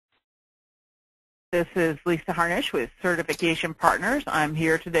This is Lisa Harnish with Certification Partners. I'm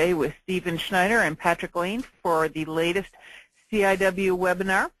here today with Stephen Schneider and Patrick Lane for the latest CIW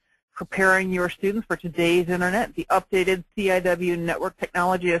webinar, Preparing Your Students for Today's Internet, the updated CIW Network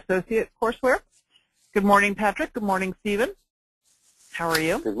Technology Associate courseware. Good morning, Patrick. Good morning, Stephen. How are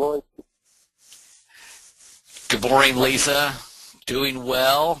you? Good morning. Good morning, Lisa. Doing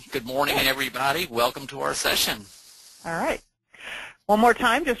well. Good morning, everybody. Welcome to our session. All right. One more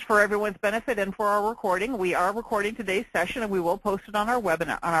time, just for everyone's benefit and for our recording, we are recording today's session, and we will post it on our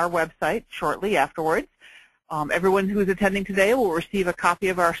webinar on our website shortly afterwards. Everyone who's attending today will receive a copy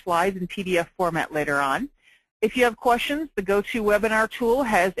of our slides in PDF format later on. If you have questions, the GoToWebinar tool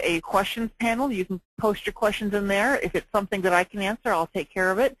has a questions panel. You can post your questions in there. If it's something that I can answer, I'll take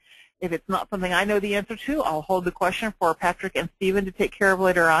care of it. If it's not something I know the answer to, I'll hold the question for Patrick and Stephen to take care of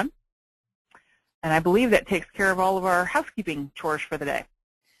later on. And I believe that takes care of all of our housekeeping chores for the day.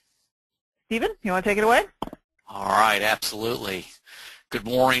 Stephen, you want to take it away? All right, absolutely. Good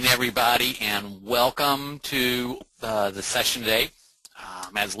morning, everybody, and welcome to the session today.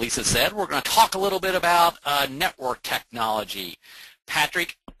 As Lisa said, we're going to talk a little bit about network technology.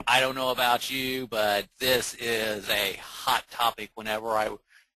 Patrick, I don't know about you, but this is a hot topic whenever I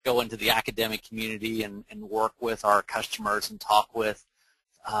go into the academic community and work with our customers and talk with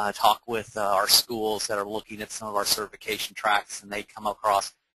our schools that are looking at some of our certification tracks, and they come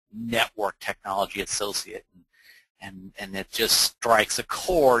across Network Technology Associate, and it just strikes a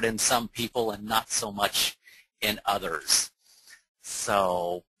chord in some people and not so much in others.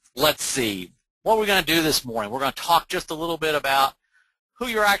 So let's see what we're going to do this morning. We're going to talk just a little bit about who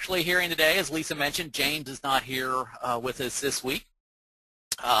you're actually hearing today. As Lisa mentioned, James is not here with us this week,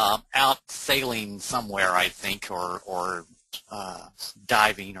 out sailing somewhere, I think, or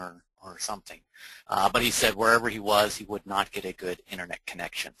diving or something. But he said wherever he was, he would not get a good internet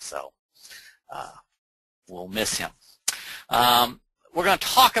connection, so we'll miss him. We're going to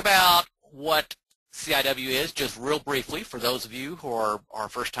talk about what CIW is, just real briefly, for those of you who are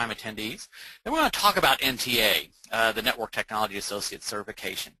first-time attendees. Then we're going to talk about NTA, the Network Technology Associate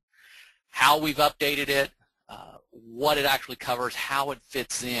certification, how we've updated it, what it actually covers, how it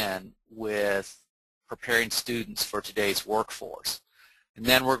fits in with preparing students for today's workforce. And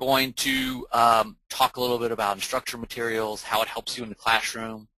then we're going to talk a little bit about instructor materials, how it helps you in the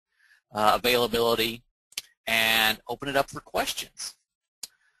classroom, availability, and open it up for questions.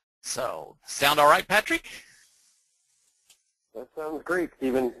 So, sound all right, Patrick? That sounds great,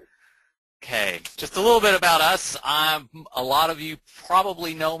 Stephen. Okay, just a little bit about us. A lot of you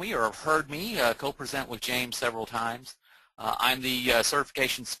probably know me or have heard me co-present with James several times. I'm the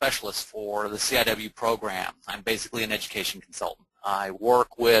certification specialist for the CIW program. I'm basically an education consultant. I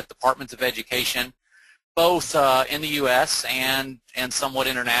work with departments of education, both in the U.S. and somewhat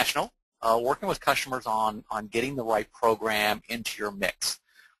international, working with customers on getting the right program into your mix.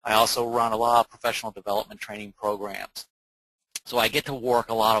 I also run a lot of professional development training programs. So I get to work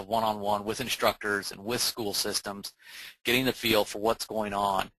a lot of one-on-one with instructors and with school systems, getting the feel for what's going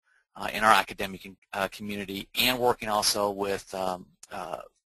on in our academic community, and working also with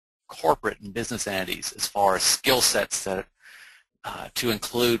corporate and business entities as far as skill sets that to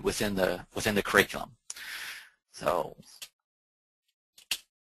include within the curriculum. So,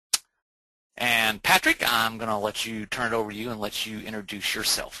 and Patrick, I'm going to let you turn it over to you and let you introduce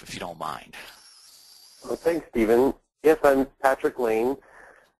yourself, if you don't mind. Well, thanks, Stephen. Yes, I'm Patrick Lane.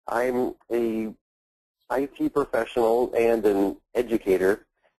 I'm a IT professional and an educator.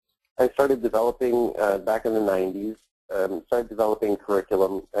 I started developing back in the 90s, started developing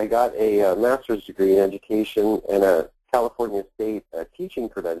curriculum. I got a master's degree in education and a California State teaching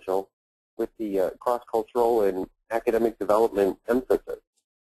credential with the cross-cultural and academic development emphasis.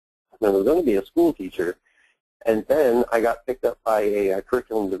 And I was going to be a school teacher, and then I got picked up by a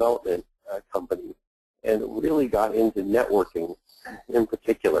curriculum development company and really got into networking in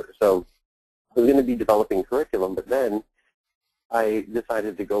particular. So I was going to be developing curriculum, but then I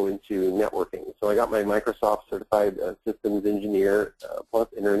decided to go into networking. So I got my Microsoft Certified Systems Engineer plus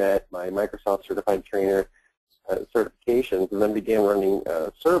Internet, my Microsoft Certified Trainer certifications, and then began running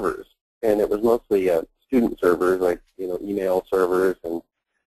servers. And it was mostly student servers, like email servers and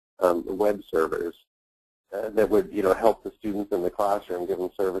web servers that would help the students in the classroom, give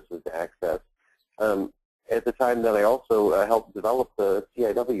them services to access. At the time that I also helped develop the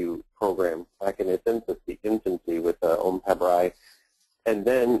CIW program back in its infancy with OMPEBRI, and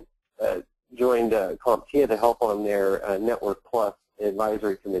then joined CompTIA to help on their Network Plus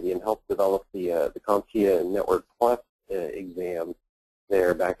advisory committee and helped develop the CompTIA Network Plus exam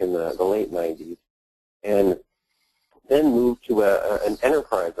there back in the late 90s. And then moved to an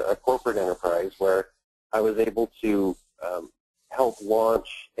enterprise, a corporate enterprise, where I was able to help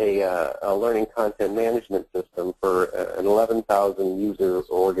launch a learning content management system for an 11,000 user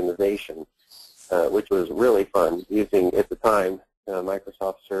organization, which was really fun, using at the time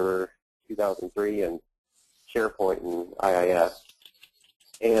Microsoft Server 2003 and SharePoint and IIS.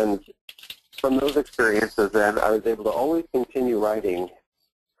 And from those experiences, then I was able to always continue writing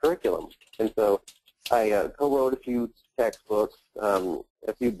curriculum. And so I co-wrote a few textbooks,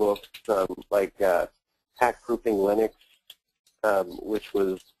 a few books like Hack-Proofing Linux, which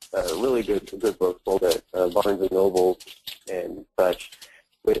was a really good book, sold at Barnes & Noble and such.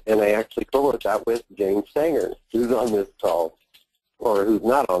 And I actually co-wrote that with James Stanger, who's on this call, or who's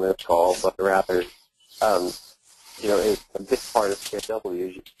not on this call, but rather, is a big part of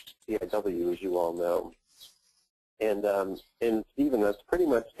CIW, as you all know. And Stephen, that's pretty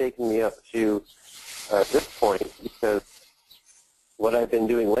much taken me up to this point, because what I've been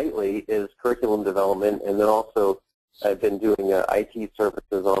doing lately is curriculum development, and then also I've been doing IT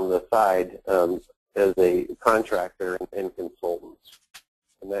services on the side as a contractor and consultant.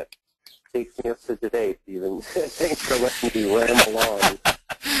 And that takes me up to today, Stephen. Thanks for letting me ramble along.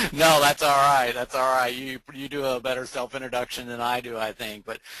 No, that's all right. That's all right. You do a better self-introduction than I do, I think.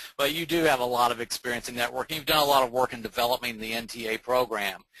 But you do have a lot of experience in networking. You've done a lot of work in developing the NTA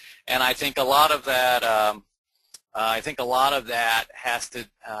program, and I think a lot of that has to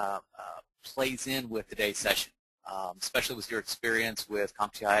plays in with today's session, especially with your experience with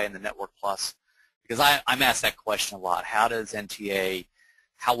CompTIA and the Network Plus, because I'm asked that question a lot. How does NTA,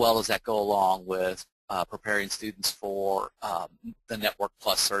 how well does that go along with preparing students for the Network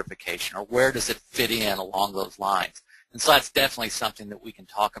Plus certification, or where does it fit in along those lines? And so that's definitely something that we can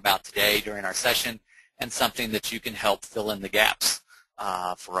talk about today during our session, and something that you can help fill in the gaps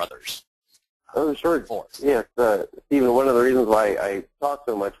for others. Oh, sure. Yes, Stephen, one of the reasons why I talk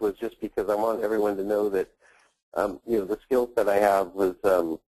so much was just because I want everyone to know that the skills that I have was,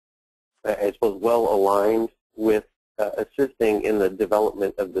 I suppose, well aligned with assisting in the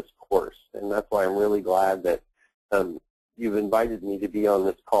development of this course, and that's why I'm really glad that you've invited me to be on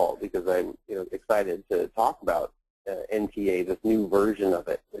this call, because I'm excited to talk about NTA, this new version of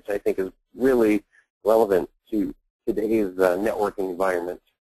it, which I think is really relevant to today's networking environment.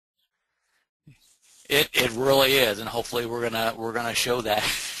 It really is, and hopefully we're gonna show that.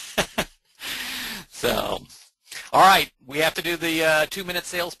 So. All right, we have to do the 2-minute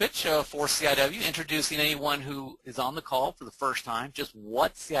sales pitch for CIW, introducing anyone who is on the call for the first time, just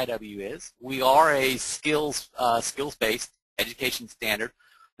what CIW is. We are a skills-based education standard,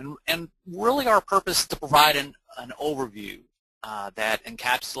 and really our purpose is to provide an overview that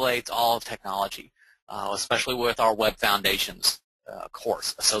encapsulates all of technology, especially with our Web Foundations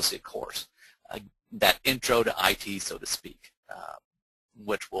course, associate course, that intro to IT, so to speak,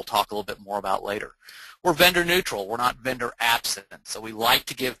 which we'll talk a little bit more about later. We're vendor neutral. We're not vendor absent. So we like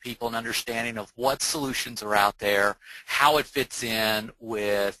to give people an understanding of what solutions are out there, how it fits in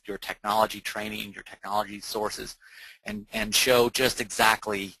with your technology training, your technology sources, and show just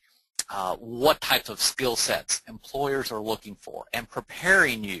exactly what types of skill sets employers are looking for, and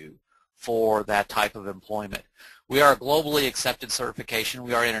preparing you for that type of employment. We are a globally accepted certification.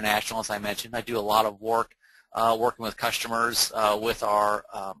 We are international, as I mentioned. I do a lot of work working with customers with our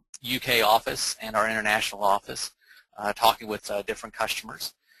UK office and our international office, talking with different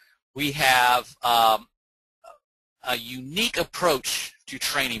customers. We have a unique approach to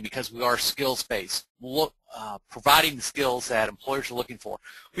training because we are skills-based, providing the skills that employers are looking for.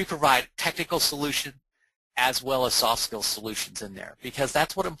 We provide technical solutions as well as soft skill solutions in there, because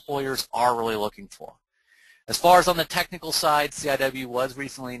that's what employers are really looking for. As far as on the technical side, CIW was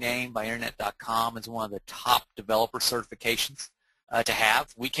recently named by Internet.com as one of the top developer certifications to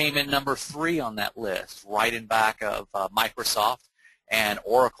have. We came in number 3 on that list, right in back of Microsoft and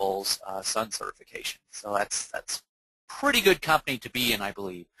Oracle's Sun certification. So that's pretty good company to be in, I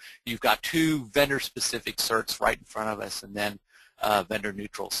believe. You've got 2 vendor-specific certs right in front of us, and then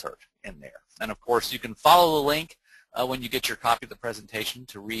vendor-neutral cert in there. And of course, you can follow the link when you get your copy of the presentation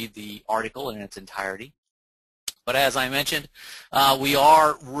to read the article in its entirety. But as I mentioned, we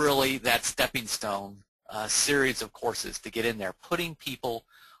are really that stepping stone series of courses to get in there, putting people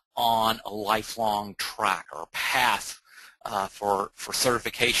on a lifelong track or path for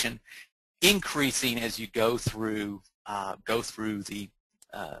certification, increasing as you go through the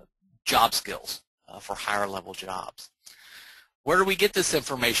job skills for higher level jobs. Where do we get this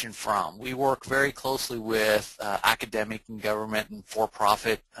information from? We work very closely with academic and government and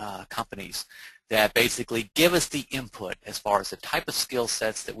for-profit companies that basically give us the input as far as the type of skill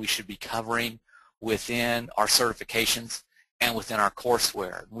sets that we should be covering within our certifications and within our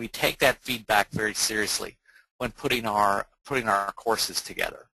courseware. We take that feedback very seriously when putting our courses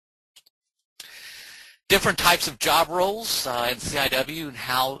together. Different types of job roles in CIW and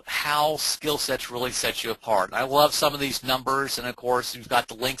how skill sets really set you apart. And I love some of these numbers, and of course you've got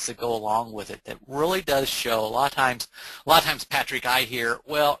the links that go along with it. That really does show. A lot of times, Patrick, I hear,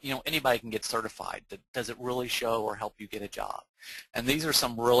 well, you know, anybody can get certified. Does it really show or help you get a job? And these are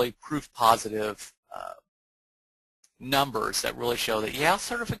some really proof positive numbers that really show that, yeah,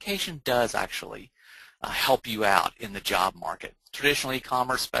 certification does actually help you out in the job market. Traditional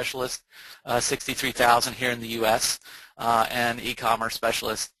e-commerce specialist, 63,000 here in the U.S., and e-commerce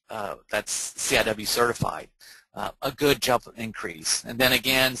specialist that's CIW certified. A good jump increase. And then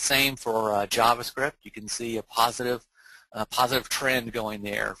again, same for JavaScript. You can see a positive trend going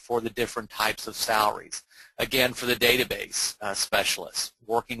there for the different types of salaries. Again, for the database specialists,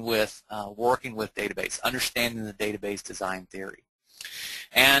 working with database, understanding the database design theory.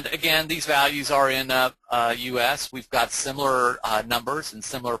 And again, these values are in U.S. We've got similar numbers and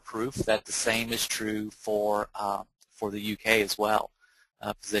similar proof that the same is true for the U.K. as well.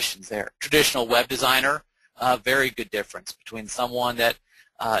 Positions there. Traditional web designer, very good difference between someone that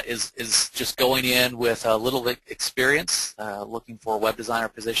is just going in with a little experience, looking for a web designer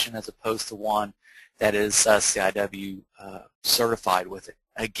position, as opposed to one that is CIW certified with it.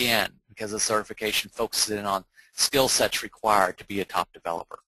 Again, because the certification focuses in on skill sets required to be a top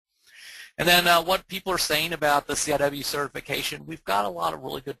developer. And then what people are saying about the CIW certification, we've got a lot of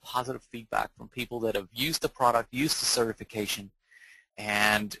really good positive feedback from people that have used the product, used the certification,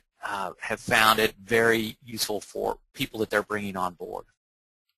 and have found it very useful for people that they're bringing on board.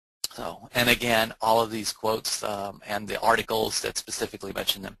 So, and again, all of these quotes and the articles that specifically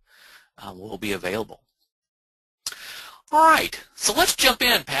mention them will be available. All right, so let's jump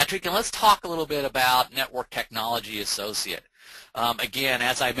in, Patrick, and let's talk a little bit about Network Technology Associate. Again,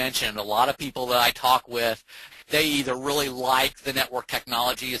 as I mentioned, a lot of people that I talk with, they either really like the Network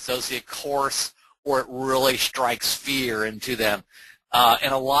Technology Associate course or it really strikes fear into them.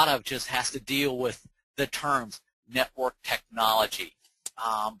 And a lot of it just has to deal with the terms network technology.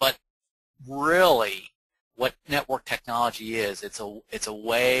 But really, what network technology is, it's an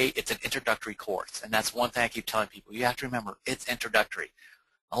introductory course, and that's one thing I keep telling people. You have to remember, it's introductory.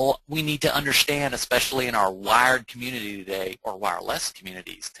 We need to understand, especially in our wired community today, or wireless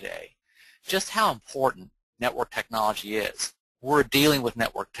communities today, just how important network technology is. We're dealing with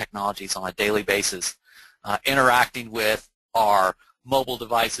network technologies on a daily basis, interacting with our mobile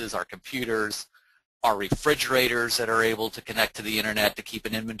devices, our computers, our refrigerators that are able to connect to the internet to keep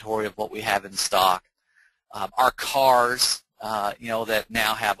an inventory of what we have in stock, our cars, that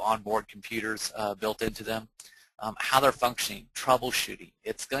now have onboard computers built into them, how they're functioning, troubleshooting.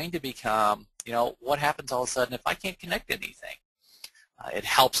 It's going to become, what happens all of a sudden if I can't connect to anything? It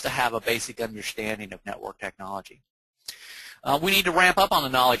helps to have a basic understanding of network technology. We need to ramp up on the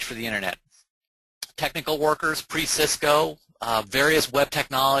knowledge for the internet. Technical workers, pre-Cisco, various web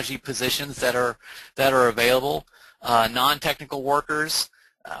technology positions that are available. Non-technical workers,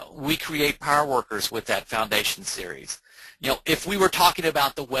 we create power workers with that foundation series. If we were talking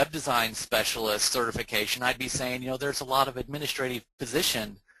about the web design specialist certification, I'd be saying, there's a lot of administrative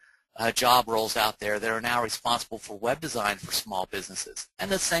position job roles out there that are now responsible for web design for small businesses.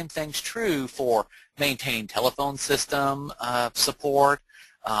 And the same thing's true for maintaining telephone system support.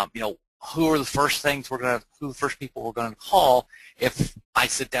 Who are the first people we're going to call if I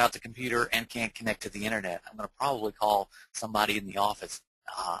sit down at the computer and can't connect to the internet? I'm going to probably call somebody in the office.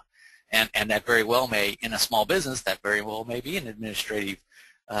 And that very well may, in a small business, that very well may be an administrative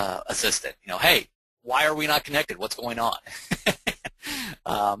assistant. Hey, why are we not connected? What's going on?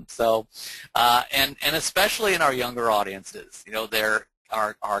 And especially in our younger audiences,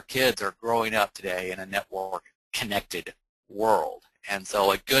 our kids are growing up today in a network-connected world. And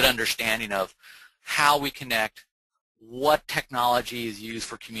so a good understanding of how we connect, what technology is used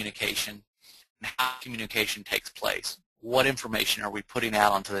for communication, and how communication takes place. What information are we putting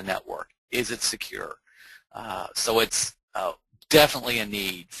out onto the network? Is it secure? So it's definitely a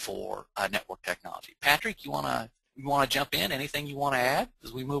need for network technology. Patrick, you want to jump in? Anything you want to add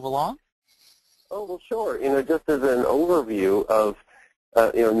as we move along? Oh, well, sure. Just as an overview of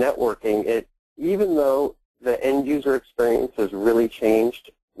networking, even though the end user experience has really changed,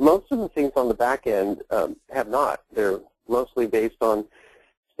 most of the things on the back end have not. They're mostly based on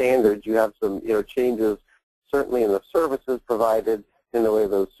standards. You have some changes certainly in the services provided, in the way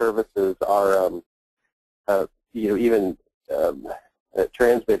those services are even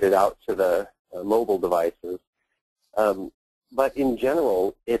transmitted out to the mobile devices. but in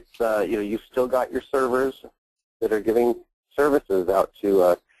general, it's you've still got your servers that are giving services out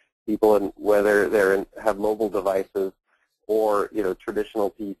to people, and whether they have mobile devices or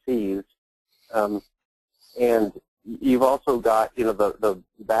traditional PCs, and you've also got the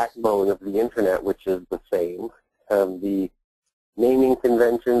backbone of the internet, which is the same. The naming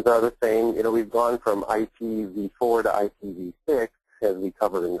conventions are the same. We've gone from IPv4 to IPv6, as we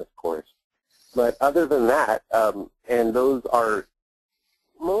covered in this course. But other than that, and those are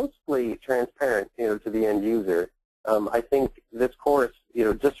mostly transparent, to the end user. I think this course,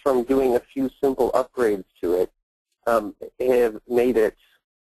 just from doing a few simple upgrades to it, have made it,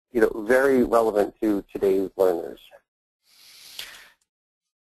 very relevant to today's learners.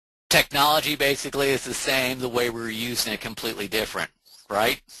 Technology basically is the same. The way we're using it completely different,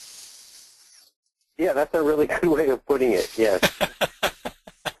 right? Yeah, that's a really good way of putting it. Yes.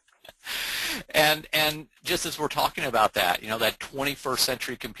 And just as we're talking about that, that 21st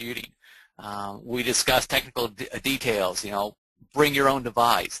century computing, we discussed technical details. Bring your own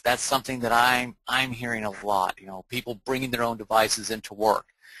device. That's something that I'm hearing a lot. People bringing their own devices into work,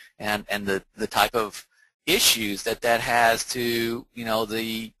 and the type of issues that has to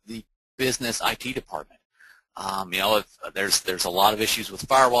the business IT department. There's a lot of issues with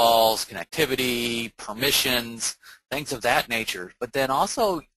firewalls, connectivity, permissions, things of that nature. But then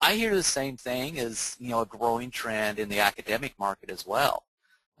also, I hear the same thing as a growing trend in the academic market as well.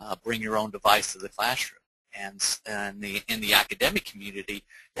 Bring your own device to the classroom, and in the academic community,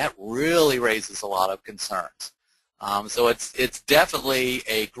 that really raises a lot of concerns. So it's definitely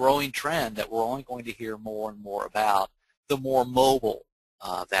a growing trend that we're only going to hear more and more about the more mobile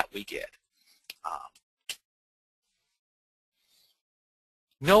that we get.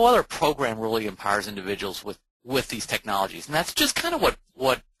 No other program really empowers individuals with these technologies, and that's just kind of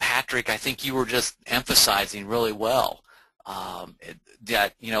what Patrick, I think you were just emphasizing really well.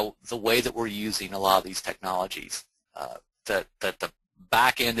 That the way that we're using a lot of these technologies, that the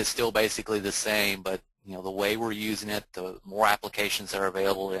back end is still basically the same, but the way we're using it, the more applications that are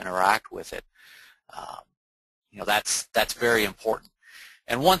available to interact with it, that's very important.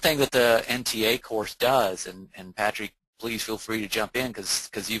 And one thing that the NTA course does, and Patrick, please feel free to jump in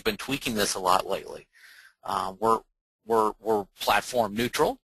because you've been tweaking this a lot lately. We're platform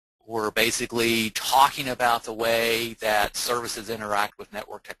neutral. We're basically talking about the way that services interact with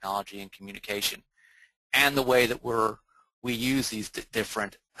network technology and communication, and the way that we use these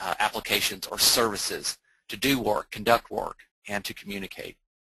different applications or services to do work, conduct work, and to communicate.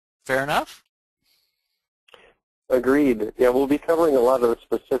 Fair enough? Agreed. Yeah, we'll be covering a lot of the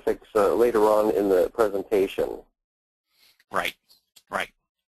specifics later on in the presentation. Right.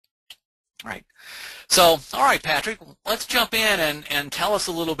 So, all right, Patrick, let's jump in and tell us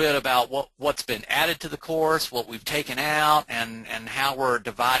a little bit about what's been added to the course, what we've taken out, and how we're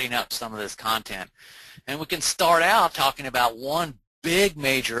dividing up some of this content. And we can start out talking about one big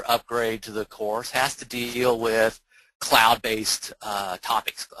major upgrade to the course has to deal with cloud-based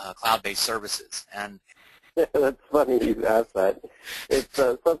topics, cloud-based services. And that's funny you asked that. It's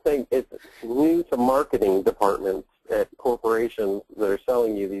it's new to marketing departments at corporations that are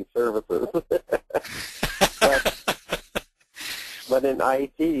selling you these services. but in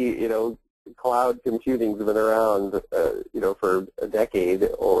IT, cloud computing's been around, for a decade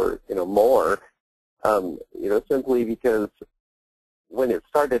or more. Simply because when it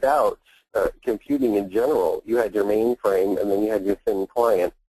started out, computing in general, you had your mainframe and then you had your thin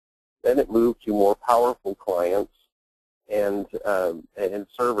client. Then it moved to more powerful clients and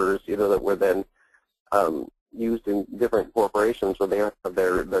servers, that were then used in different corporations where they have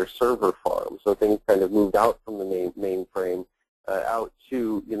their server farms. So things kind of moved out from the mainframe out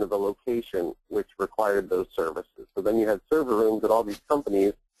to the location which required those services. So then you had server rooms at all these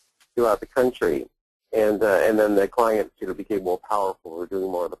companies throughout the country, and then the clients became more powerful. We're doing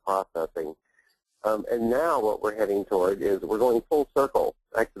more of the processing. And now what we're heading toward is we're going full circle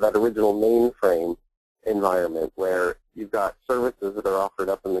back to that original mainframe environment where you've got services that are offered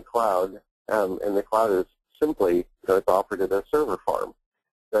up in the cloud, and the cloud is simply it's offered at a server farm.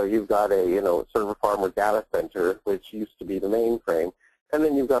 So you've got a server farm or data center, which used to be the mainframe, and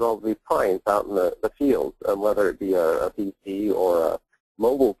then you've got all these clients out in the field, whether it be a PC or a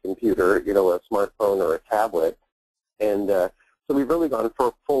mobile computer, a smartphone or a tablet, and so we've really gone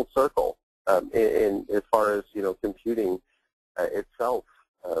for full circle in as far as computing itself,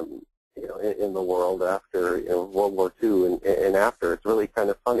 in the world after World War II and after. It's really kind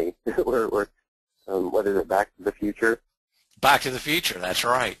of funny. we're what is it, Back to the Future? Back to the future. That's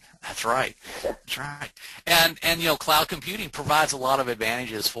right. That's right. That's right. And cloud computing provides a lot of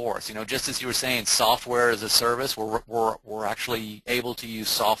advantages for us. Just as you were saying, software as a service, we're actually able to use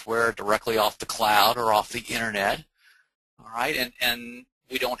software directly off the cloud or off the internet. All right, and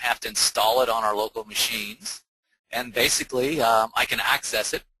we don't have to install it on our local machines. And basically, I can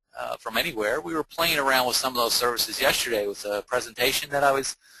access it from anywhere. We were playing around with some of those services yesterday with a presentation that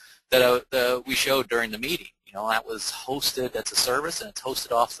we showed during the meeting. That was hosted. That's a service, and it's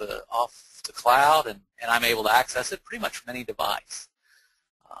hosted off the cloud, and I'm able to access it pretty much from any device.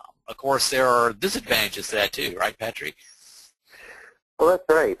 Of course, there are disadvantages to that too, right, Patrick? Well, that's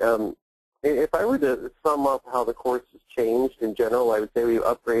right. If I were to sum up how the course has changed in general, I would say we've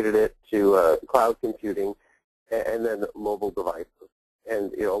upgraded it to cloud computing and then mobile devices.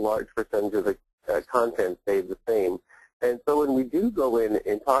 And a large percentage of the content stayed the same. And so when we do go in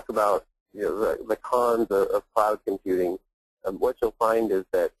and talk about the cons of cloud computing, what you'll find is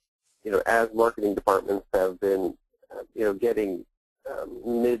that as marketing departments have been getting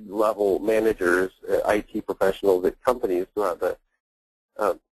mid-level managers, IT professionals at companies throughout the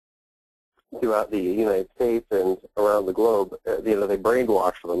United States and around the globe, they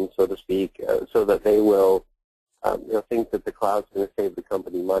brainwash them, so to speak, so that they will think that the cloud's going to save the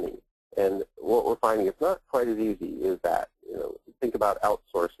company money. And what we're finding is not quite as easy as that. Think about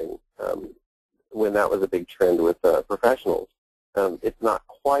outsourcing when that was a big trend with professionals. It's not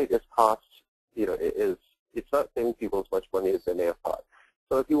quite as cost, it's not saving people as much money as they may have thought.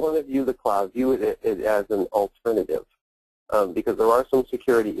 So if you want to view the cloud, view it as an alternative. Because there are some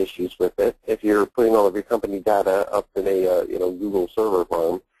security issues with it. If you're putting all of your company data up in a Google server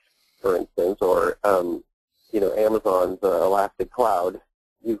farm, for instance, or Amazon's Elastic Cloud,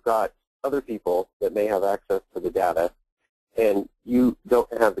 you've got other people that may have access to the data, and you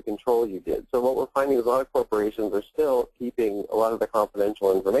don't have the control you did. So what we're finding is a lot of corporations are still keeping a lot of the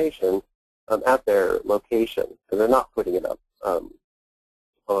confidential information at their location, and they're not putting it up on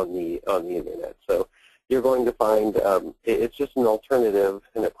the internet. So you're going to find it's just an alternative,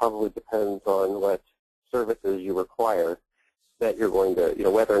 and it probably depends on what services you require that you're going to,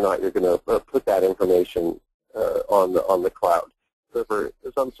 whether or not you're going to put that information on the cloud. So for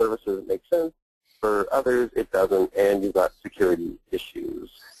some services it makes sense, for others it doesn't, and you've got security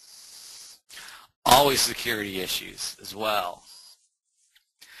issues. Always security issues as well.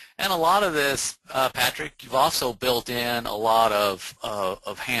 And a lot of this, Patrick, you've also built in a lot of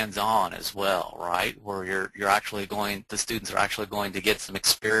hands-on as well, right? Where the students are actually going to get some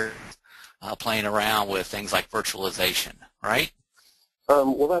experience playing around with things like virtualization, right?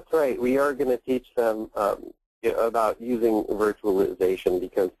 Well, that's right. We are going to teach them about using virtualization,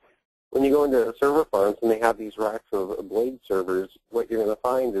 because when you go into server farms and they have these racks of blade servers, what you're going to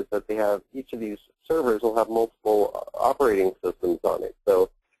find is that each of these servers will have multiple operating systems on it.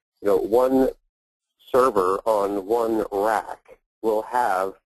 So one server on one rack will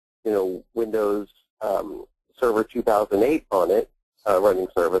have, Windows Server 2008 on it, running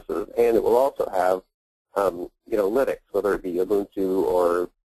services, and it will also have, Linux, whether it be Ubuntu or,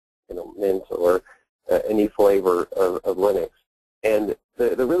 Mint or any flavor of Linux. And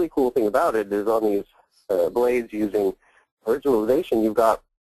the really cool thing about it is on these blades using virtualization, you've got,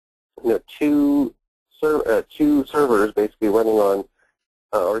 two servers basically running on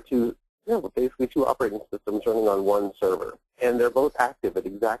basically two operating systems running on one server, and they're both active at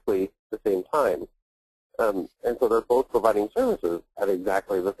exactly the same time, and so they're both providing services at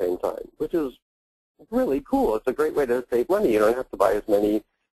exactly the same time, which is really cool. It's a great way to save money. You don't have to buy as many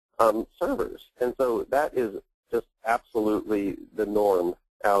servers, and so that is just absolutely the norm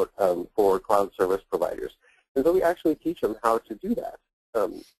out for cloud service providers. And so we actually teach them how to do that,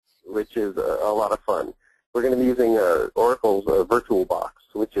 which is a lot of fun. We're going to be using Oracle's VirtualBox,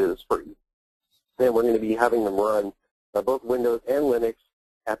 which is free. And we're going to be having them run both Windows and Linux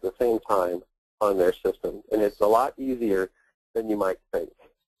at the same time on their system. And it's a lot easier than you might think.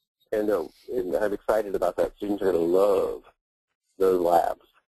 And I'm excited about that. Students are going to love those labs.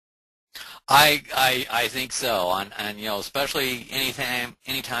 I think so, and especially anytime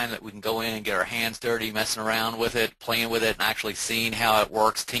that we can go in and get our hands dirty, messing around with it, playing with it, and actually seeing how it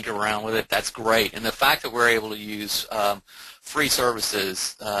works, tinker around with it, that's great. And the fact that we're able to use free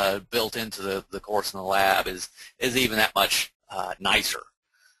services built into the course in the lab is even that much nicer.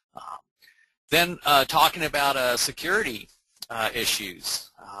 Then talking about security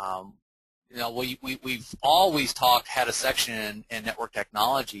issues. We've always had a section in network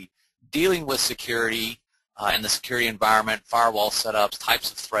technology dealing with security and the security environment, firewall setups, types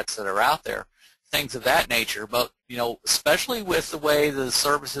of threats that are out there, things of that nature. But especially with the way the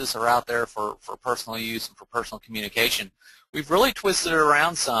services are out there for personal use and for personal communication, we've really twisted it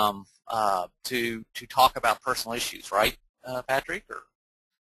around some to talk about personal issues, right, Patrick? Or?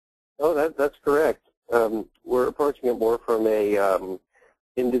 Oh, that's correct. We're approaching it more from a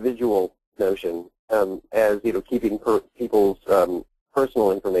individual notion, as keeping people's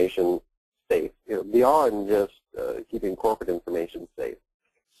personal information safe, beyond just keeping corporate information safe.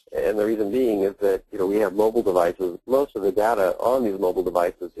 And the reason being is that we have mobile devices. Most of the data on these mobile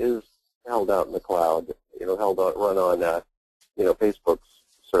devices is held out in the cloud, run on Facebook's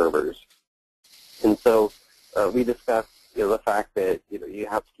servers. And so we discussed the fact that you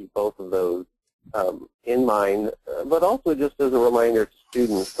have to keep both of those in mind, but also just as a reminder to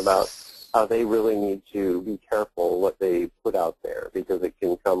students about how they really need to be careful what they put out there, because it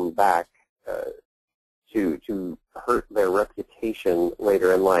can come back to hurt their reputation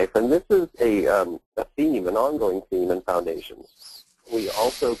later in life. And this is a theme, an ongoing theme in foundations. We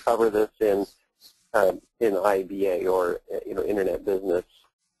also cover this in IBA, or Internet Business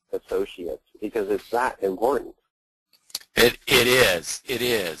Associates, because it's that important. It is. It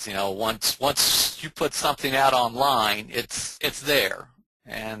is. Once you put something out online, it's there,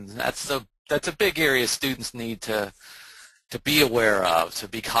 and that's a big area students need to be aware of, to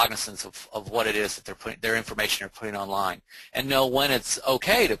be cognizant of what it is that they're putting, their information they're putting online, and know when it's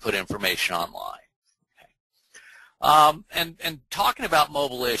okay to put information online. Okay. And talking about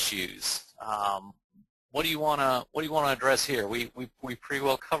mobile issues, what do you want to address here? We pretty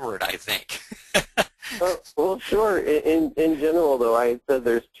well cover it, I think. Well, sure. In general, though, I said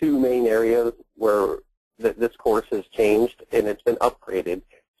there's two main areas where this course has changed, and it's been upgraded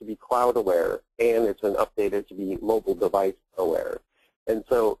to be cloud aware, and it's been updated to be mobile device aware. And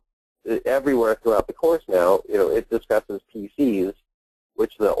so everywhere throughout the course now, it discusses PCs,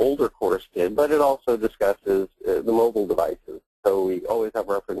 which the older course did, but it also discusses the mobile devices. So we always have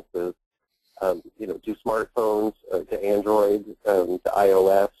references, to smartphones, to Android, to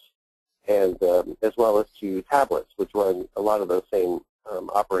iOS, and as well as to tablets, which run a lot of those same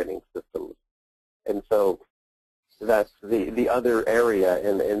operating systems. And so that's the other area,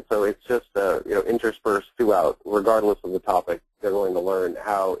 and so it's just interspersed throughout, regardless of the topic. They're going to learn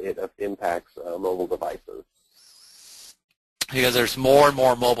how it impacts mobile devices. Because there's more and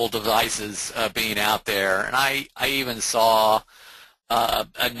more mobile devices being out there, and I even saw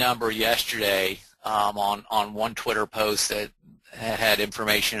a number yesterday on one Twitter post that had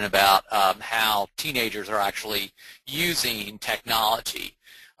information about how teenagers are actually using technology.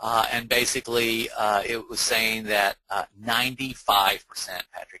 And basically, it was saying that 95%,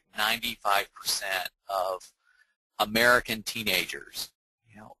 Patrick, 95% of American teenagers,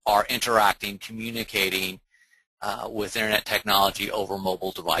 are interacting, communicating with internet technology over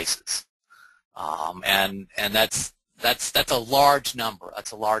mobile devices, and that's a large number.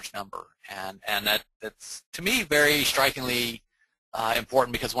 That's a large number, and that's to me very strikingly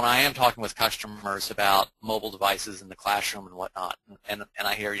important, because when I am talking with customers about mobile devices in the classroom and whatnot, and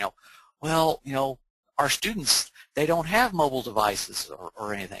I hear, well, our students, they don't have mobile devices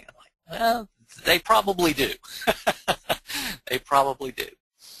or anything. I'm like, well, they probably do. They probably do.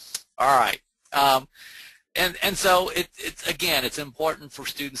 All right. And so it's important for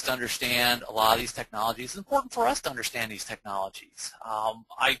students to understand a lot of these technologies. It's important for us to understand these technologies.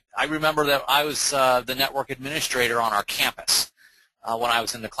 I remember that I was the network administrator on our campus when I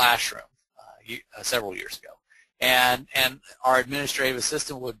was in the classroom several years ago, and our administrative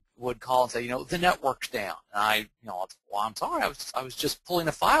assistant would call and say, the network's down, and I, well, I'm sorry, I was just pulling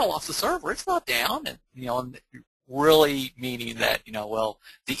a file off the server. It's not down, and and really meaning that well,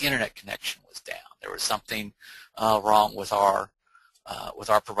 the internet connection was down. There was something wrong with our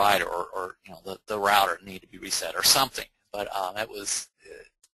provider, or the router needed to be reset or something. But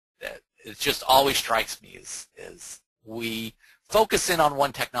it just always strikes me as we focus in on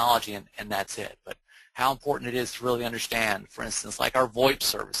one technology and that's it. But how important it is to really understand, for instance, like our VoIP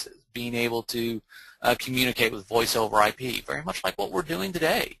services, being able to communicate with voice over IP, very much like what we're doing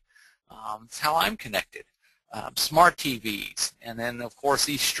today. It's how I'm connected. Smart TVs, and then of course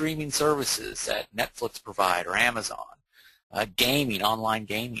these streaming services that Netflix provide or Amazon, gaming, online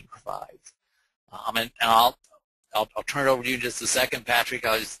gaming provides. And I'll turn it over to you in just a second, Patrick.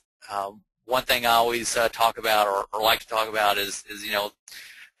 One thing I always talk about or like to talk about is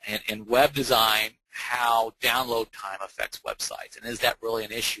in web design, how download time affects websites, and is that really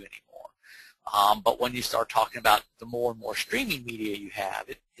an issue anymore? But when you start talking about the more and more streaming media you have,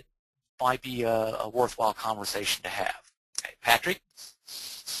 it might be a worthwhile conversation to have. Okay, Patrick?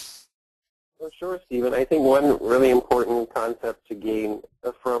 Well, sure, Stephen. I think one really important concept to gain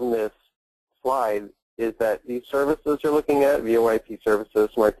from this slide is that these services you're looking at, VoIP services,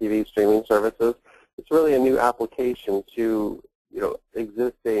 smart TV, streaming services, it's really a new application to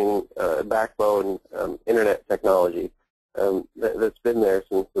existing backbone internet technology that's been there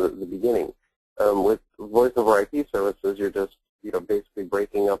since the beginning. With voice over IP services, you're just basically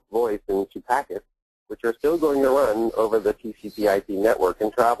breaking up voice into packets, which are still going to run over the TCP/IP network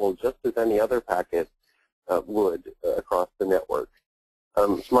and travel just as any other packet would across the network.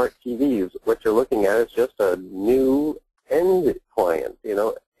 Smart TVs, what you're looking at is just a new end client,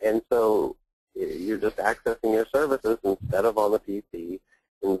 and so you're just accessing your services instead of on the PC,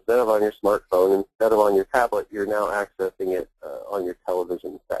 instead of on your smartphone, instead of on your tablet, you're now accessing it on your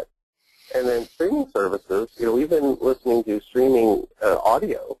television set. And then streaming services, we've been listening to streaming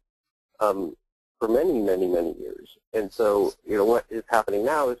audio for many, many, many years. And so, what is happening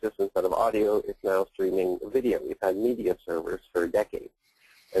now is just instead of audio, it's now streaming video. We've had media servers for decades.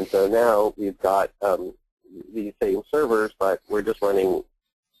 And so now we've got these same servers, but we're just running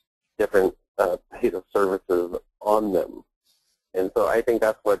different services on them. And so I think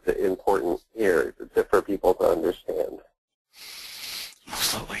that's what's important here for people to understand.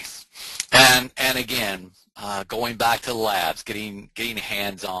 Absolutely. And again, going back to the labs, getting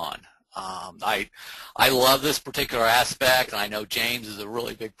hands-on. I love this particular aspect, and I know James is a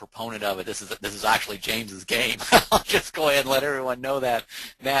really big proponent of it. This is actually James's game. I'll just go ahead and let everyone know that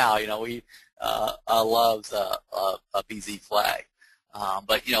now. We loves a BZ flag,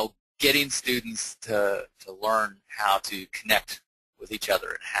 but getting students to learn how to connect with each other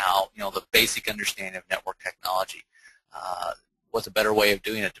and how the basic understanding of network technology. What's a better way of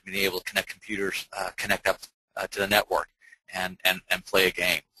doing it to being able to connect computers, connect up to the network, and play a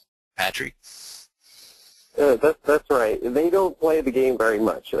game. Patrick? That's right. They don't play the game very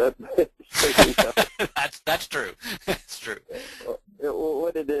much. That's true. It's true.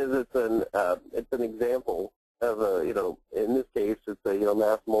 What it is, it's an example of a in this case it's a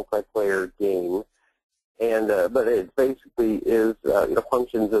mass multiplayer game, and but it basically is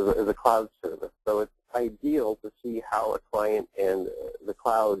functions as a cloud service. So it's ideal to see how a client and the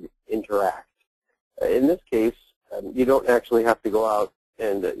cloud interact. In this case, you don't actually have to go out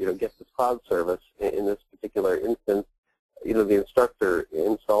and get this cloud service. In this particular instance, the instructor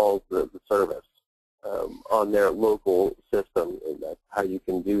installs the service on their local system, and that's how you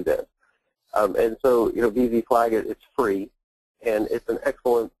can do this. And so BZ Flag, it's free, and it's an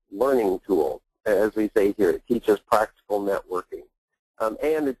excellent learning tool. As we say here, it teaches practical networking,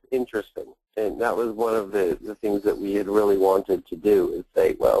 and it's interesting. And that was one of the things that we had really wanted to do, is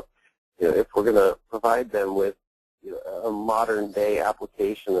say, well, if we're going to provide them with a modern-day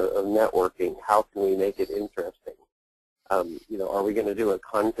application of networking, how can we make it interesting? Are we going to do a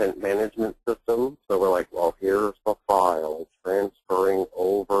content management system? So we're like, well, here's the file. It's transferring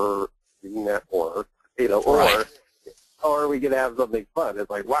over the network, Right. or are we going to have something fun? It's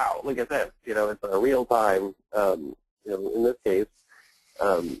like, wow, look at this. It's a real-time, in this case,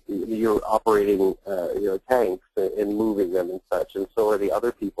 you're operating, tanks and moving them and such, and so are the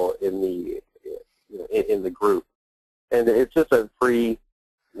other people in the group. And it's just a free,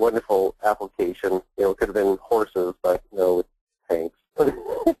 wonderful application. It could have been horses, but no, it's tanks.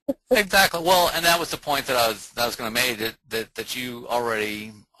 Exactly. Well, and that was the point that I was going to make, that you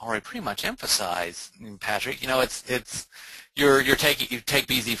already pretty much emphasized, Patrick. It's you take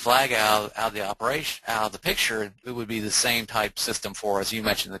BZ Flag out of the operation, out of the picture. It would be the same type system for, as you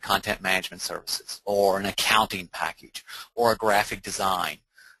mentioned, the content management services, or an accounting package, or a graphic design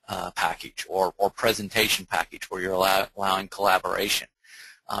package, or presentation package, where you're allowing collaboration.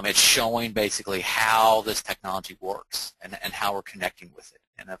 It's showing basically how this technology works and how we're connecting with it.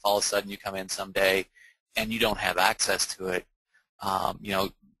 And if all of a sudden you come in someday and you don't have access to it,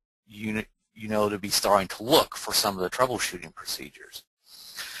 to be starting to look for some of the troubleshooting procedures.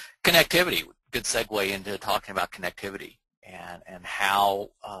 Connectivity, good segue into talking about connectivity and how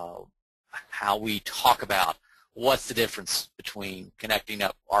we talk about what's the difference between connecting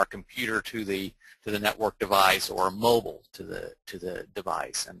up our computer to the network device, or mobile to the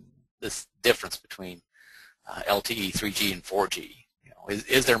device, and this difference between LTE, 3G, and 4G.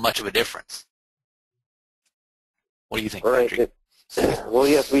 Is there much of a difference? What do you think, Patrick? Well,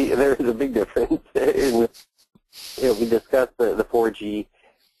 yes, there is a big difference. We discussed the 4G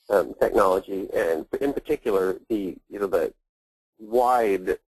technology, and in particular the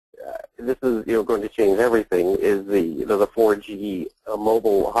wide. This is going to change everything. Is the 4G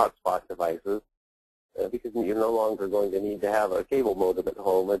mobile hotspot devices, because you're no longer going to need to have a cable modem at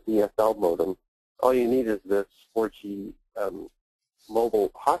home, a DSL modem. All you need is this 4G mobile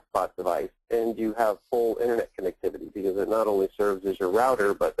hotspot device, and you have full internet connectivity, because it not only serves as your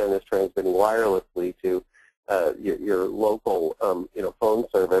router, but then is transmitting wirelessly to your local phone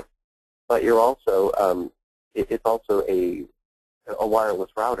service but you're also it's also a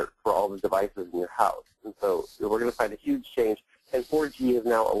wireless router for all the devices in your house. And so we're going to find a huge change. And 4G has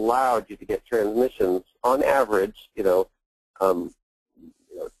now allowed you to get transmissions on average, 2,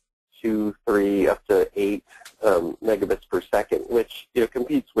 3, up to 8 megabits per second, which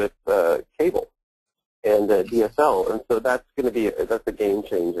competes with cable and DSL. And so that's going to be that's a game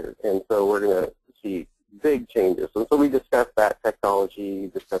changer. And so we're going to see big changes. And so we discussed that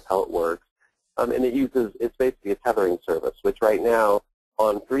technology, discussed how it works. And it's basically a tethering service, which right now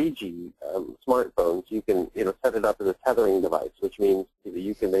on 3G smartphones, you can set it up as a tethering device, which means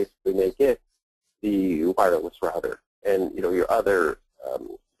you can basically make it the wireless router. And your other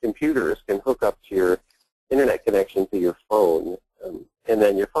computers can hook up to your internet connection to your phone, and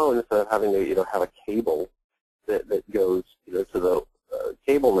then your phone, instead of having to have a cable that goes to the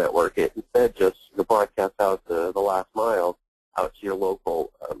cable network, it instead just broadcasts out the last mile out to your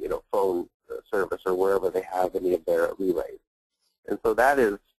local phone service or wherever they have any of their relays. And so that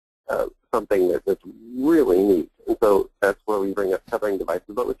is something that's really neat. And so that's where we bring up tethering devices.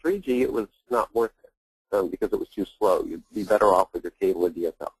 But with 3G, it was not worth it because it was too slow. You'd be better off with your cable or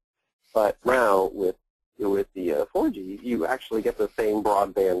DSL. But now with the 4G, you actually get the same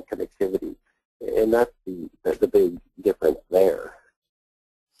broadband connectivity, and that's the big difference there.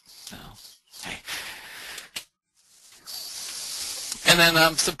 Okay. And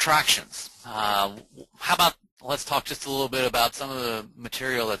then subtractions. How about let's talk just a little bit about some of the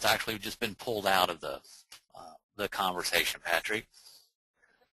material that's actually just been pulled out of the conversation, Patrick.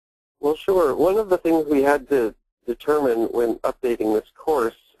 Well, sure. One of the things we had to determine when updating this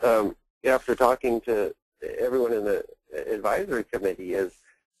course, after talking to everyone in the advisory committee, is,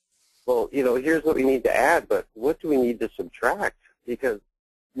 well, here's what we need to add, but what do we need to subtract? Because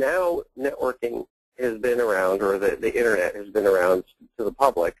now networking has been around, or the internet has been around to the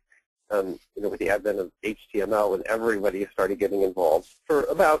public, with the advent of HTML, when everybody started getting involved, for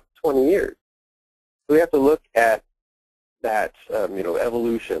about 20 years. So we have to look at that,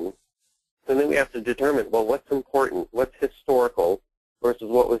 evolution, and then we have to determine, well, what's important, what's historical, versus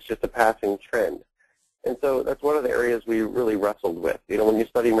what was just a passing trend. And so that's one of the areas we really wrestled with. When you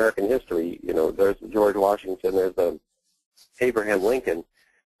study American history, there's George Washington, there's Abraham Lincoln.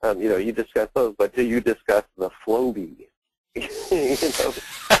 You discuss those, but do you discuss the Flowbee? It's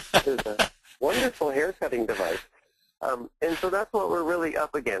a wonderful hair-cutting device. And so that's what we're really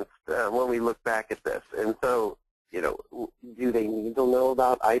up against when we look back at this. And so, do they need to know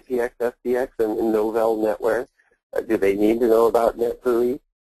about IPX, SDX, and Novell NetWare? Do they need to know about NetBEUI?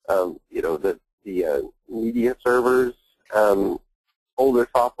 The media servers, older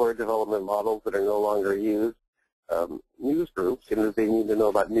software development models that are no longer used, news groups, and they need to know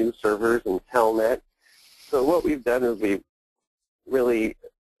about news servers and Telnet. So what we've done is we've really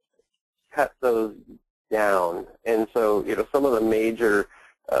cut those down. And so, some of the major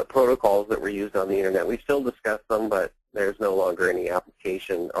protocols that were used on the internet, we still discuss them, but there's no longer any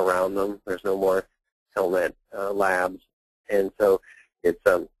application around them. There's no more Telnet labs. And so it's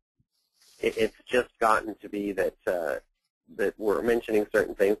just gotten to be that that we're mentioning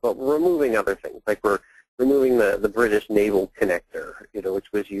certain things, but we're removing other things. Like we're removing the British naval connector,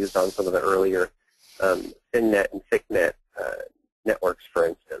 which was used on some of the earlier SynNet and SICnet networks, for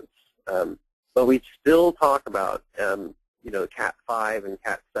instance. But we still talk about, Cat5 and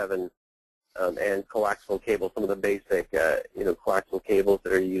Cat7 and coaxial cables, some of the basic, coaxial cables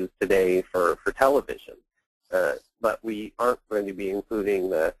that are used today for television. But we aren't going to be including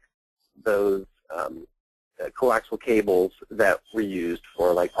those coaxial cables that were used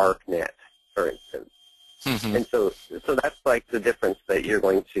for, like, ArcNet, for instance. Mm-hmm. And so that's like the difference that you're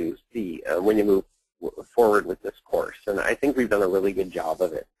going to see when you move forward with this course. And I think we've done a really good job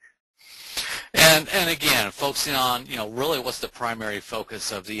of it. And again, focusing on, really what's the primary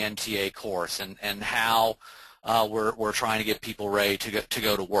focus of the NTA course, and how we're trying to get people ready to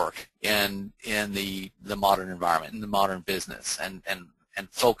go to work in the modern environment, in the modern business, and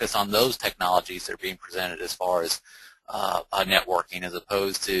focus on those technologies that are being presented as far as networking, as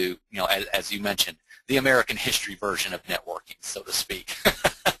opposed to, as you mentioned, the American history version of networking, so to speak.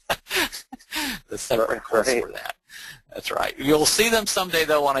 The separate course for that. That's right. You'll see them someday,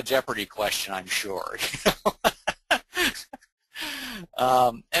 though, on a Jeopardy question, I'm sure.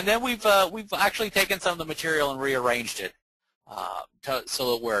 And then we've actually taken some of the material and rearranged it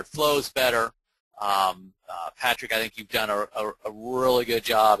so that where it flows better. Patrick, I think you've done a really good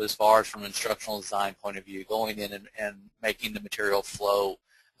job as far as from an instructional design point of view, going in and making the material flow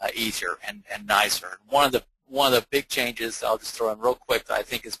easier and nicer. One of the big changes, I'll just throw in real quick, that I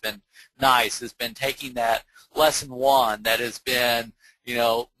think has been nice, has been taking that lesson one that has been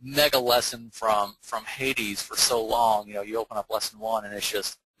mega lesson from Hades for so long. You open up lesson 1 and it's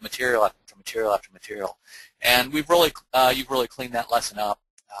just material after material after material. And you've really cleaned that lesson up,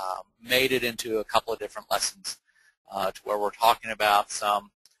 made it into a couple of different lessons to where we're talking about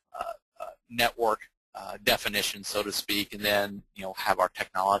some network definitions, so to speak, and then have our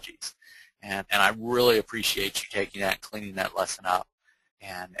technologies. And I really appreciate you taking that, cleaning that lesson up,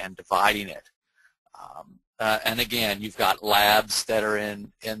 and dividing it. And again, you've got labs that are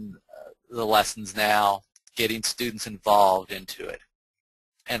in the lessons now, getting students involved into it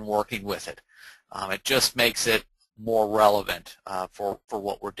and working with it. It just makes it more relevant for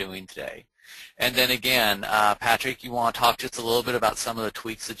what we're doing today. And then again, Patrick, you want to talk just a little bit about some of the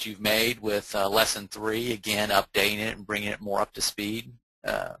tweaks that you've made with lesson 3, again, updating it and bringing it more up to speed,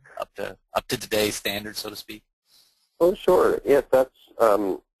 up to today's standards, so to speak? Oh, sure. Yes,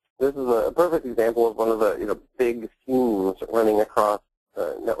 this is a perfect example of one of the big themes running across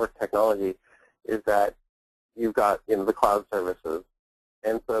network technology, is that you've got the cloud services.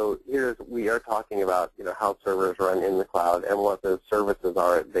 And so we are talking about how servers run in the cloud and what those services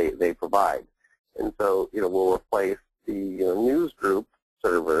are they provide. And so we'll replace the news group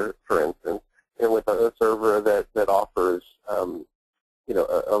server, for instance, with a server that offers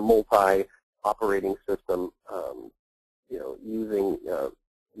a multi-operating system using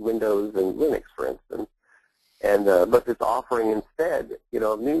Windows and Linux, for instance. And but it's offering instead,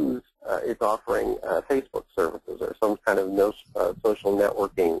 news. It's offering Facebook services or some kind of social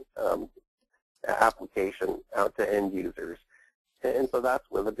networking application out to end users. And so that's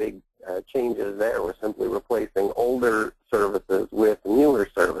where the big change is there. We're simply replacing older services with newer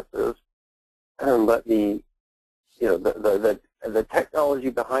services, but the technology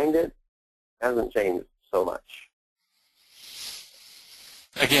behind it hasn't changed so much.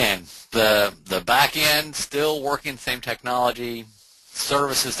 Again, the back end still working the same technology.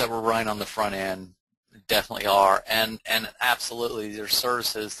 Services that we're running on the front end definitely are, and absolutely there's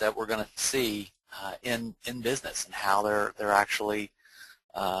services that we're going to see in business and how they're actually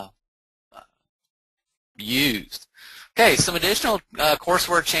used. Okay, some additional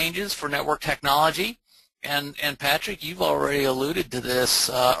courseware changes for network technology, and Patrick, you've already alluded to this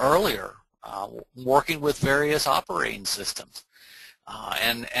earlier, working with various operating systems.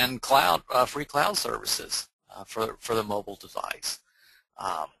 And cloud, free cloud services for the mobile device.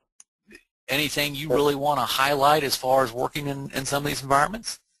 Anything you really want to highlight as far as working in some of these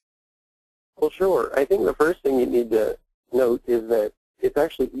environments? Well, sure. I think the first thing you need to note is that it's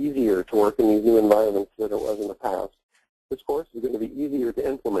actually easier to work in these new environments than it was in the past. This course is going to be easier to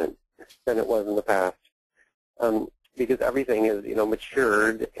implement than it was in the past because everything is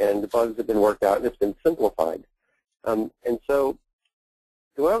matured and the bugs have been worked out and it's been simplified. And so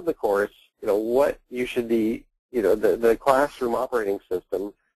throughout the course, what you should be, the classroom operating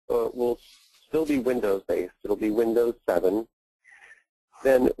system will still be Windows-based. It'll be Windows 7.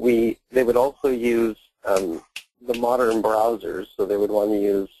 Then they would also use the modern browsers, so they would want to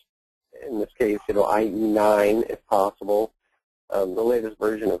use, in this case, IE9 if possible, the latest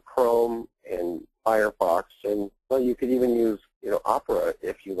version of Chrome and Firefox, and well, you could even use Opera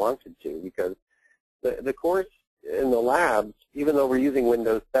if you wanted to, because the course in the labs, even though we're using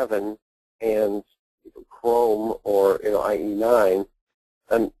Windows 7 and Chrome or IE9,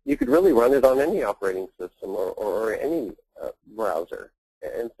 you could really run it on any operating system or any browser.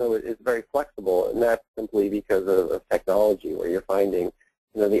 And so it's very flexible, and that's simply because of technology, where you're finding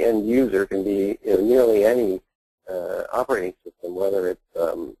the end user can be nearly any operating system, whether it's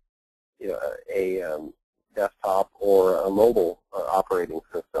a desktop or a mobile operating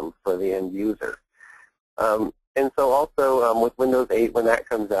system for the end user. And so also with Windows 8, when that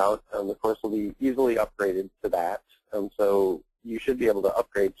comes out, the course will be easily upgraded to that. So you should be able to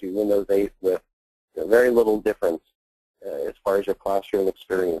upgrade to Windows 8 with very little difference as far as your classroom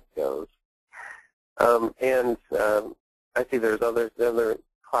experience goes. And I see there's other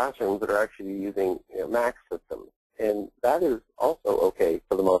classrooms that are actually using Mac systems, and that is also okay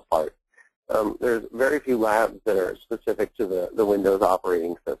for the most part. There's very few labs that are specific to the Windows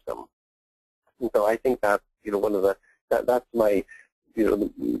operating system. And so I think that's one of that's my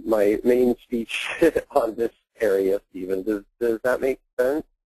my main speech on this area, Stephen. Does that make sense?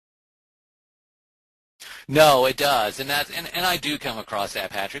 No, it does, and I do come across that,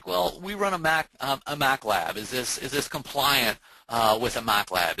 Patrick. Well, we run a Mac lab. Is this compliant with a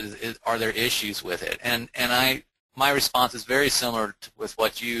Mac lab? Are there issues with it? And my response is very similar with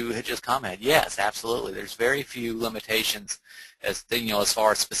what you had just commented. Yes, absolutely. There's very few limitations as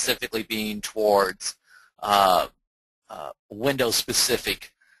far as specifically being towards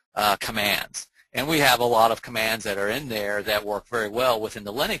Windows-specific commands. And we have a lot of commands that are in there that work very well within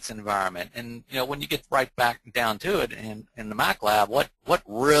the Linux environment. And when you get right back down to it in the Mac lab, what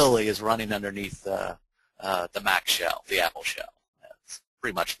really is running underneath the Mac shell, the Apple shell? It's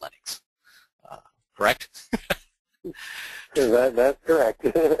pretty much Linux. Correct? That's correct.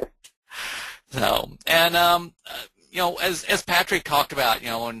 So, and as Patrick talked about,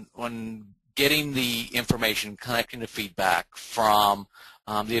 when getting the information, collecting the feedback from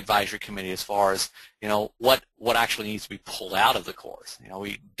the advisory committee as far as what actually needs to be pulled out of the course.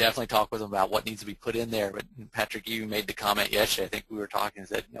 We definitely talk with them about what needs to be put in there. But Patrick, you made the comment yesterday. I think we were talking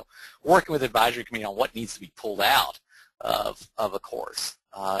that working with the advisory committee on what needs to be pulled out of a course.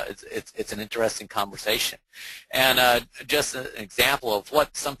 It's an interesting conversation, and just an example of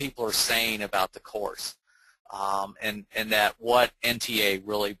what some people are saying about the course, and that what NTA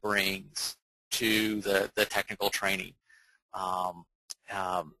really brings to the technical training.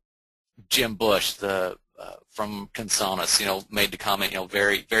 Jim Bush, from Consonas, made the comment,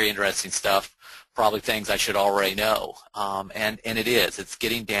 very, very interesting stuff, probably things I should already know. And it is. It's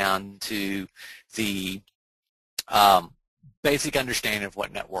getting down to the basic understanding of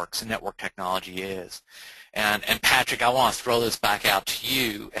what networks and network technology is. And Patrick, I want to throw this back out to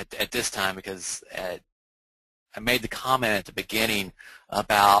you at this time, because I made the comment at the beginning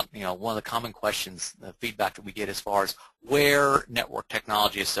about, one of the common questions, the feedback that we get as far as where Network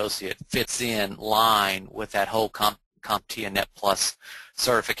Technology Associate fits in line with that whole CompTIA Net Plus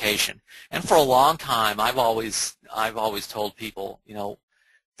certification. And for a long time, I've always told people,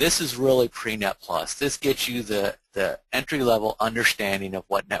 this is really pre-Net Plus. This gets you the entry-level understanding of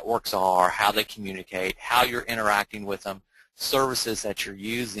what networks are, how they communicate, how you're interacting with them, services that you're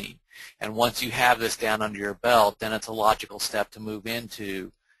using. And once you have this down under your belt, then it's a logical step to move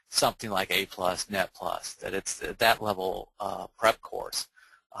into something like A+, Net Plus, that it's at that level prep course.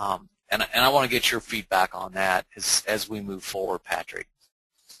 And I want to get your feedback on that as we move forward, Patrick.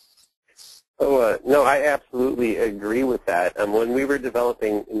 Oh, no, I absolutely agree with that. When we were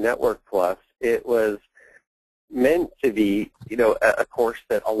developing Network Plus, it was meant to be, a course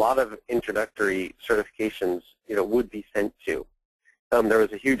that a lot of introductory certifications, would be sent to. There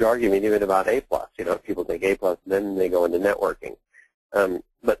was a huge argument even about A+. People take A+, then they go into networking.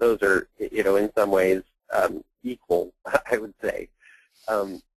 But those are, in some ways equal, I would say.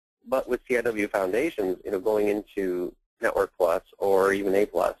 But with CIW Foundations, going into Network Plus or even A+,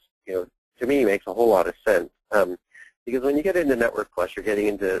 to me makes a whole lot of sense. Because when you get into Network Plus, you're getting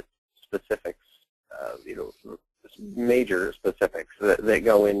into specifics, major specifics that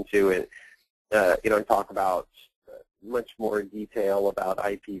go into it, and talk about much more detail about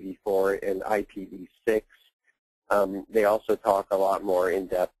IPv4 and IPv6. They also talk a lot more in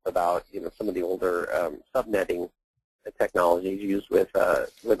depth about some of the older subnetting technologies used with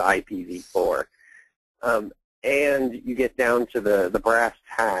IPv4, and you get down to the brass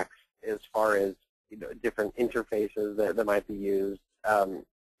tacks as far as different interfaces that might be used. Some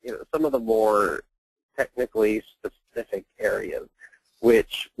of the more technically specific areas,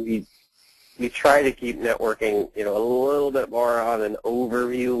 which we try to keep networking, a little bit more on an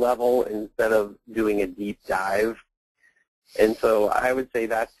overview level instead of doing a deep dive. And so I would say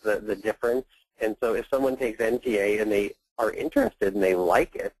that's the difference. And so if someone takes NTA and they are interested and they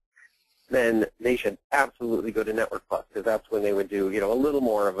like it, then they should absolutely go to Network Plus, because that's when they would do, a little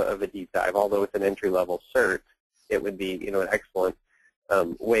more of a deep dive. Although it's an entry-level cert, it would be, an excellent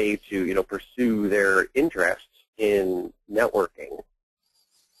way to, pursue their interests in networking.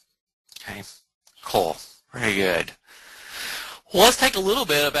 Okay, cool, very good. Well, let's take a little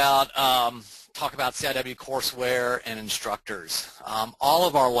bit about talk about CIW courseware and instructors. All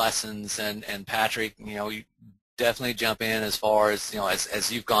of our lessons, and Patrick, you definitely jump in as far as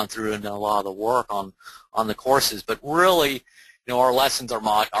as you've gone through and done a lot of the work on the courses. But really, our lessons are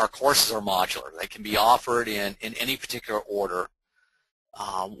our courses are modular. They can be offered in any particular order.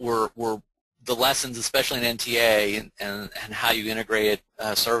 We're the lessons, especially in NTA, and how you integrate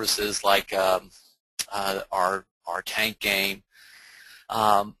services like our tank game.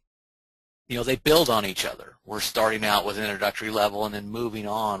 They build on each other. We're starting out with an introductory level and then moving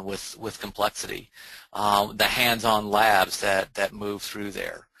on with complexity. The hands-on labs that move through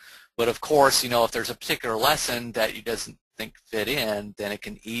there. But of course, if there's a particular lesson that you doesn't think fit in, then it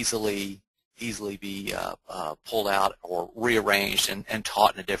can easily be pulled out or rearranged and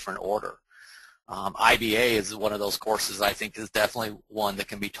taught in a different order. IBA is one of those courses I think is definitely one that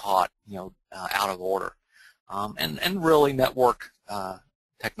can be taught out of order. And really network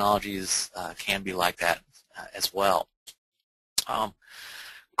technologies can be like that as well.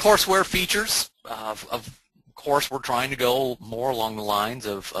 Courseware features, of course, we're trying to go more along the lines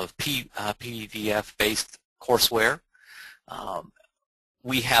of PDF-based courseware.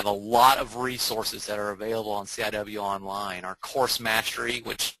 We have a lot of resources that are available on CIW Online. Our course mastery,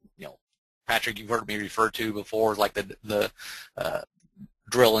 which, Patrick, you've heard me refer to before, is like the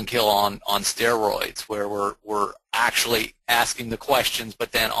drill and kill on steroids, where we're actually asking the questions,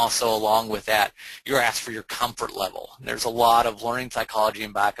 but then also along with that, you're asked for your comfort level. And there's a lot of learning psychology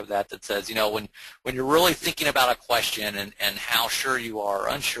in back of that says, when you're really thinking about a question and how sure you are or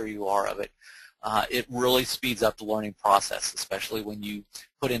unsure you are of it, it really speeds up the learning process, especially when you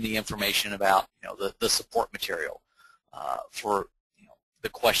put in the information about the support material for the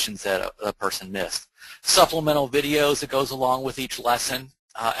questions that a person missed. Supplemental videos that goes along with each lesson.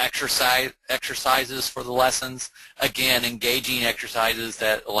 Exercises for the lessons, again, engaging exercises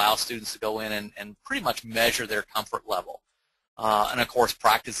that allow students to go in and pretty much measure their comfort level. And of course,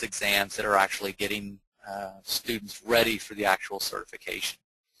 practice exams that are actually getting students ready for the actual certification.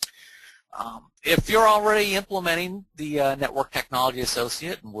 If you're already implementing the Network Technology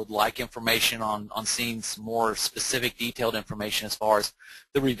Associate and would like information on seeing some more specific detailed information as far as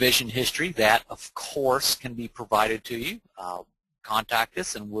the revision history, that of course can be provided to you. Contact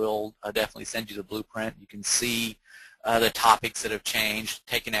us and we'll definitely send you the blueprint. You can see the topics that have changed,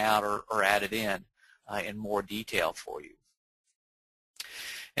 taken out, or added in more detail for you.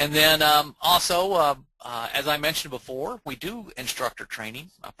 And then also, as I mentioned before, we do instructor training,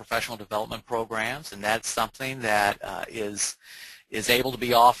 professional development programs, and that's something that is able to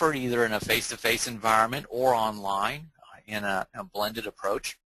be offered either in a face-to-face environment or online in a blended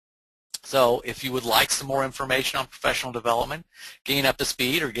approach. So if you would like some more information on professional development, getting up to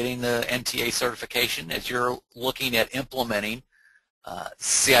speed or getting the NTA certification as you're looking at implementing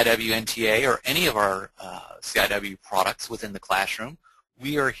CIW NTA or any of our CIW products within the classroom,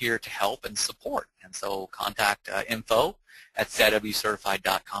 we are here to help and support. And so contact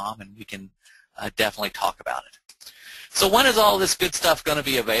info@CIWcertified.com and we can definitely talk about it. So when is all this good stuff going to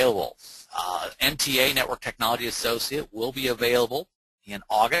be available? NTA, Network Technology Associate, will be available in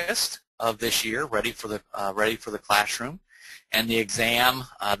August of this year, ready for the classroom, and the exam,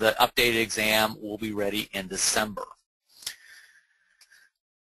 the updated exam, will be ready in December.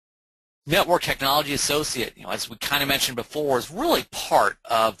 Network Technology Associate, as we kind of mentioned before, is really part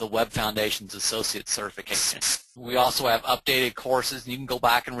of the Web Foundation's Associate certification. We also have updated courses, and you can go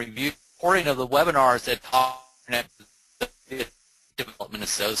back and review recording of the webinars that talk about Development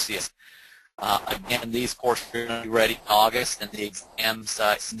Associates. Again, these courses are going to be ready in August, and the exams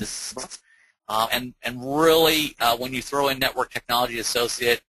in December. And really, when you throw in Network Technology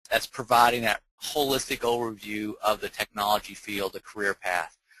Associate, that's providing that holistic overview of the technology field, the career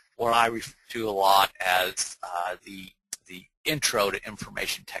path, what I refer to a lot as the Intro to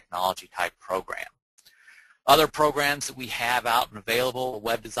Information Technology type program. Other programs that we have out and available,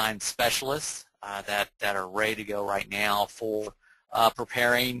 web design specialists that are ready to go right now for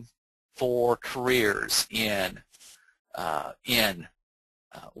preparing for careers in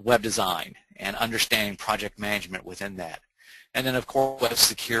web design and understanding project management within that. And then, of course, web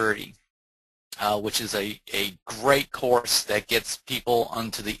security, which is a great course that gets people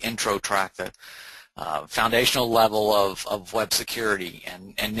onto the intro track, the foundational level of web security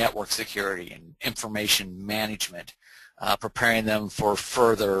and network security and information management, preparing them for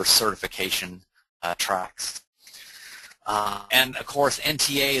further certification tracks. And of course,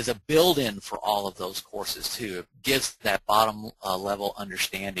 NTA is a build-in for all of those courses too. It gives that bottom level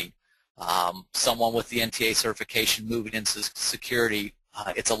understanding. Someone with the NTA certification moving into security,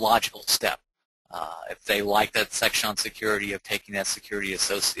 it's a logical step. If they like that section on security of taking that security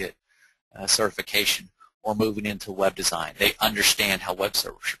associate certification or moving into web design, they understand how web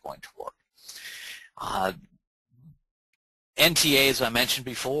servers are going to work. NTA, as I mentioned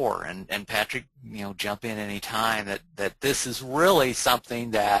before, and Patrick, jump in any time, that this is really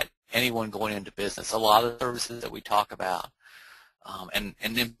something that anyone going into business, a lot of the services that we talk about, and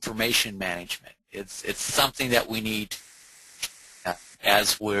information management, it's something that we need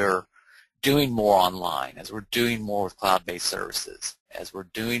as we're doing more online, as we're doing more with cloud-based services, as we're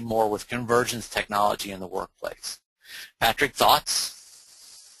doing more with convergence technology in the workplace. Patrick,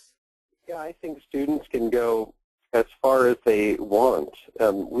 thoughts? Yeah, I think students can go as far as they want.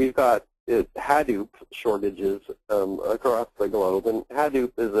 We've got Hadoop shortages across the globe, and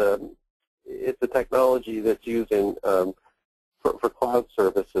Hadoop is it's a technology that's used in for cloud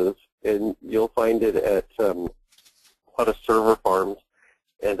services, and you'll find it at a lot of server farms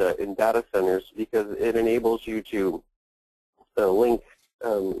and in data centers, because it enables you to link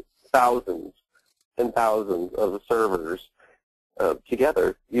thousands and thousands of servers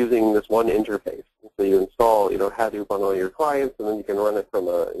together using this one interface. So you install, Hadoop on all your clients, and then you can run it from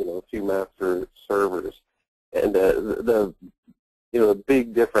a few master servers. And the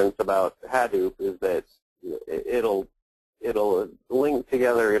big difference about Hadoop is that it'll link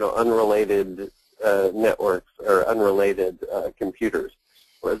together unrelated networks or unrelated computers,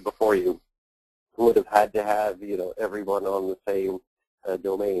 whereas before you would have had to have everyone on the same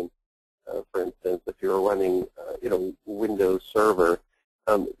domain. For instance, if you're running Windows Server,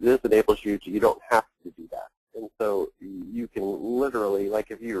 this enables you don't have to do that. And so you can literally,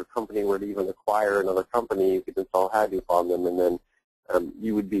 like if your company were to even acquire another company, you could install Hadoop on them, and then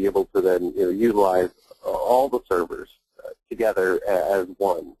you would be able to then utilize all the servers together as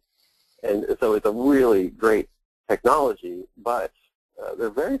one. And so it's a really great technology, but there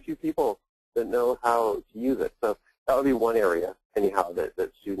are very few people that know how to use it. So that would be one area, anyhow,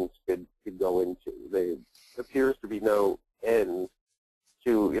 that students could go into. There appears to be no end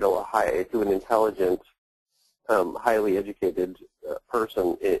to an intelligent, highly educated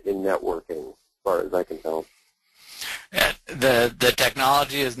person in networking, as far as I can tell. The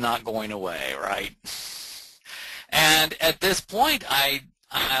technology is not going away, right? And at this point, I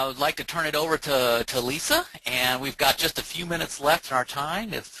would like to turn it over to Lisa, and we've got just a few minutes left in our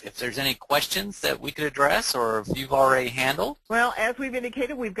time. If there's any questions that we could address, or if you've already handled. Well, as we've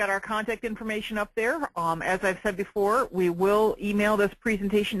indicated, we've got our contact information up there. As I've said before, we will email this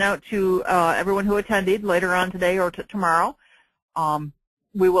presentation out to everyone who attended later on today or tomorrow.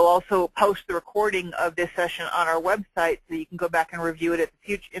 We will also post the recording of this session on our website, so you can go back and review it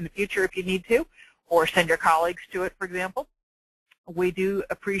in the future if you need to, or send your colleagues to it, for example. We do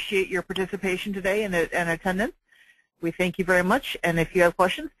appreciate your participation today and attendance. We thank you very much, and if you have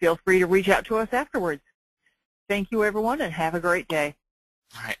questions, feel free to reach out to us afterwards. Thank you, everyone, and have a great day.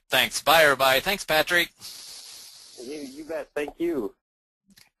 All right, thanks. Bye, everybody. Thanks, Patrick. You bet. Thank you.